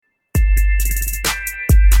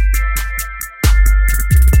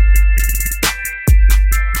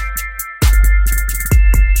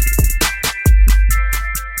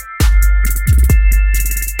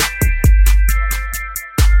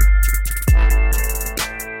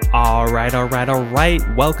All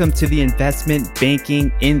right. Welcome to the Investment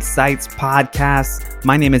Banking Insights podcast.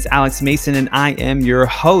 My name is Alex Mason and I am your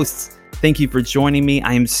host. Thank you for joining me.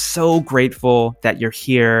 I am so grateful that you're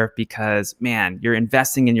here because, man, you're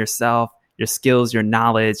investing in yourself, your skills, your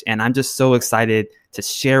knowledge, and I'm just so excited to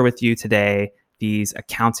share with you today these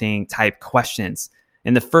accounting type questions.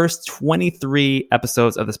 In the first 23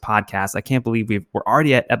 episodes of this podcast, I can't believe we're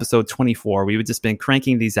already at episode 24. We've just been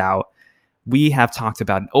cranking these out. We have talked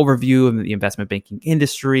about an overview of the investment banking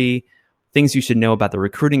industry, things you should know about the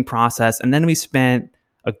recruiting process. And then we spent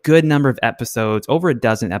a good number of episodes, over a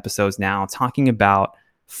dozen episodes now, talking about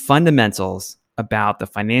fundamentals about the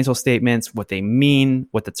financial statements, what they mean,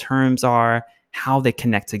 what the terms are, how they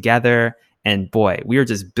connect together. And boy, we are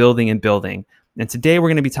just building and building. And today we're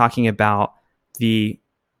going to be talking about the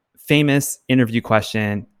famous interview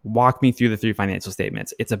question, walk me through the three financial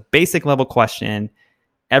statements. It's a basic level question.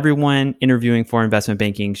 Everyone interviewing for investment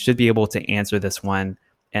banking should be able to answer this one.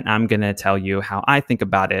 And I'm going to tell you how I think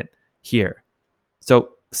about it here.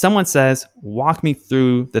 So someone says, walk me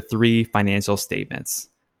through the three financial statements.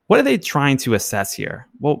 What are they trying to assess here?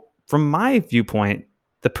 Well, from my viewpoint,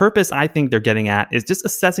 the purpose I think they're getting at is just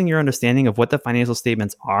assessing your understanding of what the financial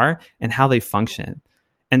statements are and how they function.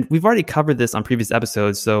 And we've already covered this on previous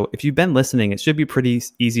episodes. So if you've been listening, it should be pretty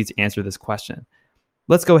easy to answer this question.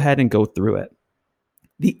 Let's go ahead and go through it.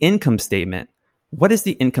 The income statement. What does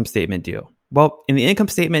the income statement do? Well, in the income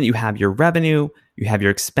statement, you have your revenue, you have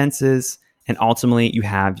your expenses, and ultimately you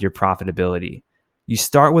have your profitability. You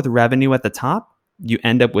start with revenue at the top, you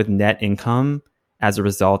end up with net income as a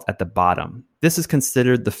result at the bottom. This is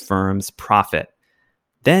considered the firm's profit.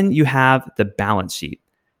 Then you have the balance sheet.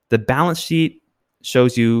 The balance sheet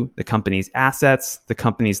shows you the company's assets, the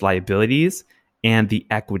company's liabilities, and the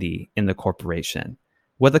equity in the corporation.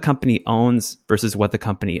 What the company owns versus what the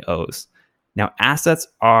company owes. Now, assets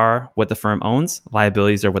are what the firm owns,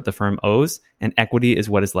 liabilities are what the firm owes, and equity is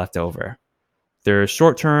what is left over. There are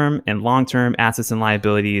short-term and long-term assets and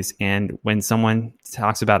liabilities, and when someone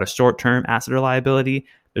talks about a short-term asset or liability,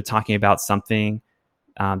 they're talking about something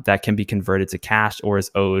that can be converted to cash or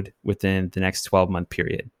is owed within the next 12-month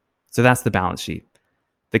period. So that's the balance sheet.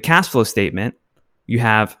 The cash flow statement, you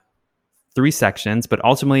have three sections, but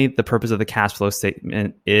ultimately the purpose of the cash flow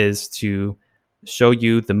statement is to show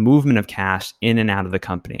you the movement of cash in and out of the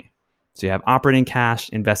company. So you have operating cash,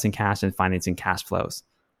 investing cash, and financing cash flows.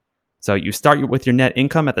 So you start with your net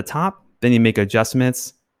income at the top, then you make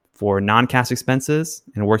adjustments for non-cash expenses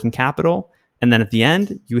and working capital. And then at the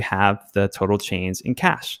end, you have the total change in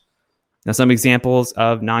cash. Now, some examples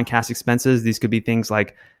of non-cash expenses, these could be things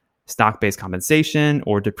like stock-based compensation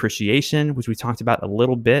or depreciation, which we talked about a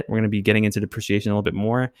little bit. We're going to be getting into depreciation a little bit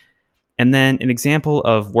more. And then an example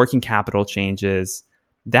of working capital changes,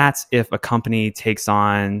 that's if a company takes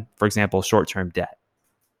on, for example, short-term debt.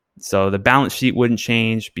 So the balance sheet wouldn't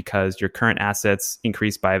change because your current assets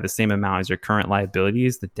increase by the same amount as your current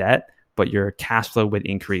liabilities, the debt, but your cash flow would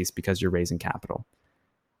increase because you're raising capital.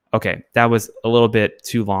 Okay, that was a little bit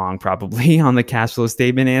too long probably on the cash flow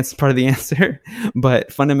statement part of the answer.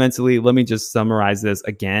 But fundamentally, let me just summarize this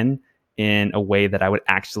again in a way that I would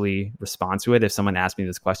actually respond to it if someone asked me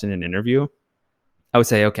this question in an interview. I would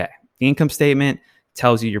say, okay, the income statement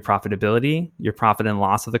tells you your profitability, your profit and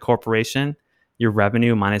loss of the corporation, your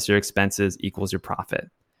revenue minus your expenses equals your profit.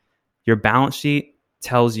 Your balance sheet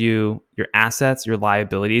tells you your assets, your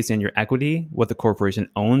liabilities, and your equity, what the corporation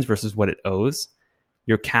owns versus what it owes.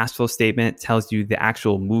 Your cash flow statement tells you the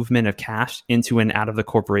actual movement of cash into and out of the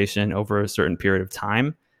corporation over a certain period of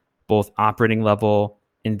time, both operating level,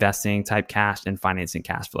 investing type cash, and financing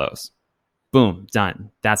cash flows. Boom, done.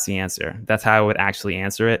 That's the answer. That's how I would actually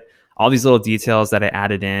answer it. All these little details that I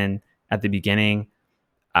added in at the beginning,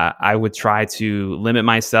 I would try to limit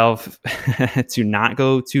myself to not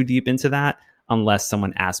go too deep into that unless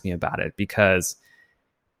someone asked me about it. Because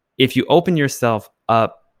if you open yourself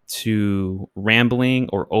up to rambling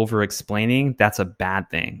or over explaining, that's a bad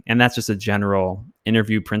thing. And that's just a general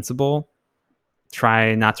interview principle.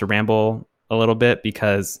 Try not to ramble a little bit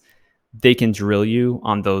because they can drill you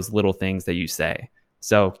on those little things that you say.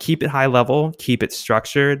 So keep it high level, keep it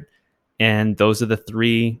structured. And those are the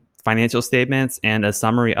three financial statements and a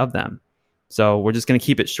summary of them. So we're just going to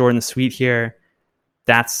keep it short and sweet here.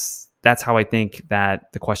 That's how I think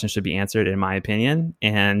that the question should be answered, in my opinion.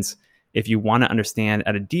 And if you want to understand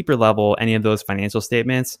at a deeper level any of those financial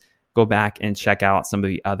statements, go back and check out some of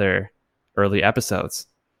the other early episodes.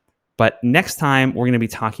 But next time, we're going to be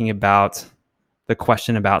talking about the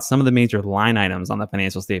question about some of the major line items on the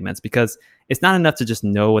financial statements, because it's not enough to just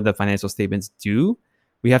know what the financial statements do.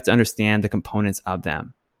 We have to understand the components of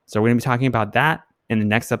them. So we're going to be talking about that in the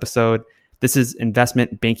next episode. This is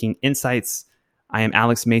Investment Banking Insights. I am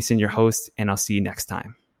Alex Mason, your host, and I'll see you next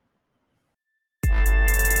time.